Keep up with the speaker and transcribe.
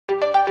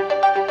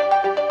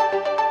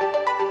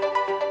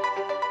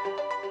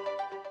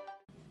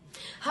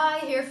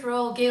for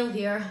all, Gail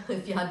here,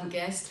 if you hadn't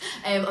guessed.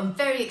 I'm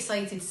very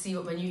excited to see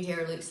what my new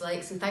hair looks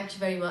like, so thank you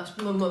very much.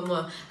 Mwah, mwah,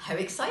 mwah. How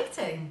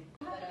exciting!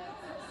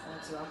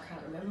 I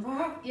can't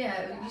remember.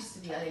 Yeah, it used to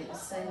be, I think, the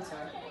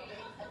centre.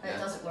 It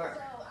doesn't work,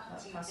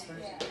 that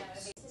password.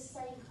 It's the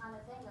same kind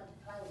of thing, I'm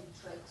playing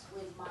tricks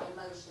with my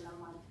emotion and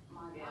my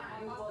mind.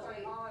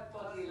 Our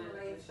body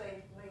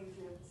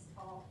mediums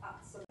are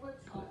absolutely...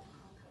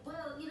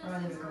 Well, you know, Oh,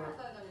 there we go.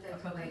 I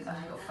probably I've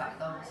got fat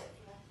thumbs.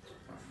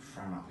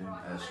 Frown up in, sort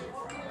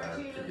of frown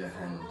up, put your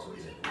hand on top of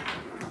your head.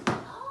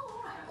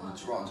 oh, right.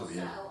 Right on top of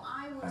your head. So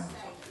I would Hands. say,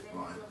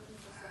 Right. looking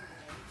for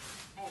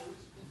somebody, age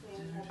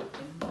between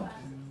 55.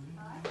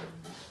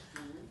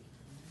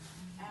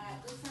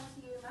 Good sense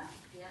of humour,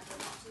 yeah, but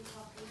not too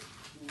cocky,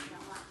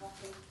 not that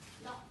cocky,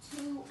 not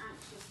too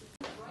anxious.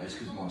 It's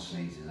because my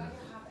sneezes are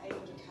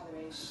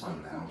so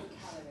loud.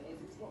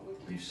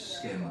 You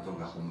scare my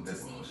dog up on the bed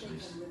when I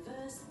sneeze.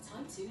 Reverse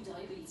type 2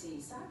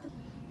 diabetes.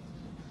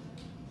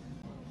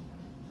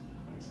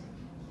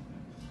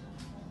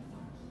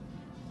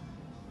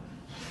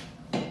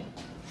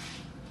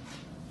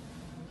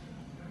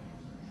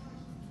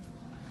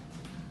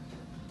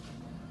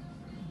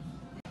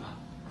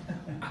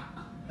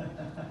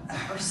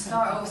 Or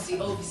obviously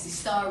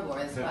Star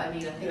Wars, but I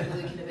mean, I think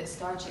we're looking a bit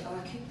Star Trek. Oh,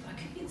 I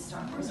could be in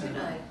Star Wars, couldn't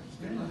I?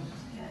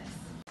 Yes.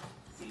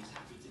 Seems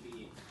happy to be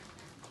in.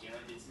 Here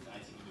I did some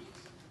writing news.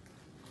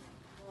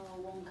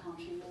 Well, one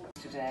country more.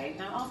 Today.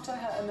 Now, after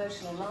her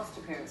emotional last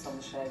appearance on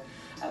the show,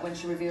 when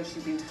she revealed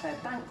she'd been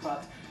declared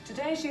bankrupt,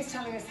 today she's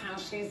telling us how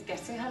she's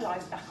getting her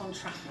life back on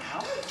track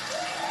now.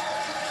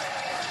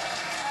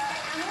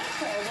 And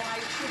also why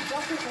she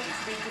doesn't want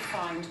to be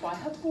defined by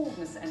her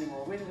baldness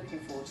anymore. Really looking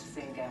forward to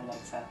seeing Gail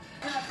later.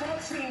 Now,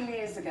 13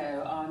 years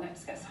ago, our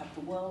next guest had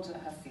the world at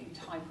her feet.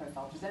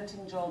 High-profile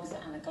presenting jobs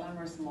and a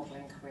glamorous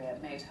modelling career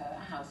made her a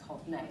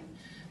household name.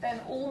 Then,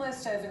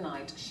 almost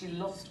overnight, she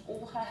lost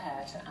all her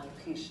hair to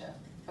alopecia.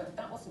 But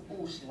that wasn't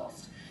all she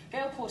lost.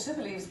 Gail Porter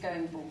believes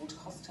going bald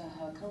cost her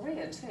her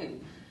career too.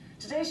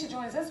 Today she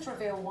joins us to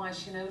reveal why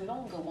she no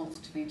longer wants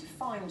to be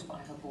defined by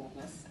her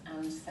baldness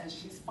and says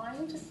she's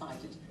finally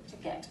decided to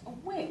get a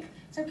wig.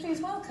 So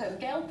please welcome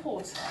Gail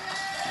Porter.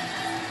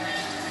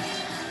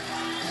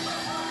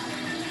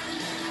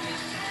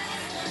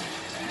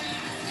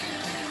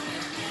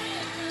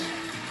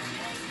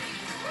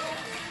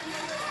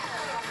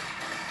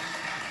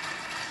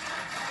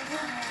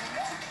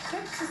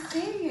 Good to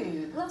see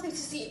you. Lovely to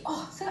see you.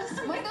 Oh, So this is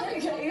my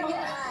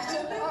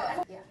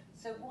God. Yeah.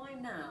 So why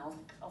now,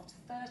 after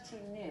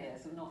 13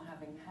 years of not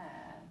having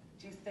hair,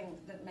 do you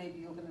think that maybe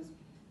you're going to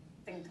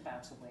think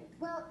about a wig?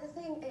 Well, the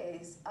thing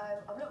is,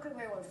 I'm not going to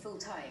wear one full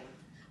time.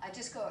 I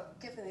just got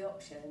given the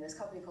option, and this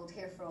company called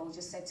Hair for All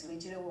just said to me,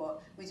 do you know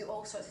what, we do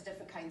all sorts of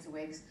different kinds of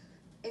wigs.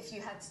 If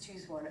you had to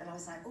choose one, and I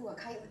was like, oh, I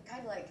kind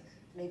of like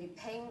maybe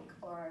pink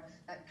or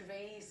that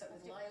grey, sort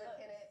of lilac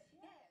in it.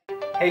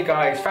 Hey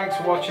guys, thanks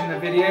for watching the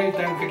video.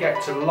 Don't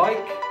forget to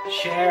like,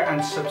 share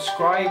and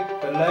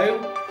subscribe below,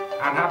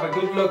 and have a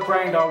good look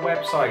round our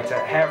website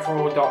at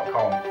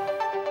hairforall.com.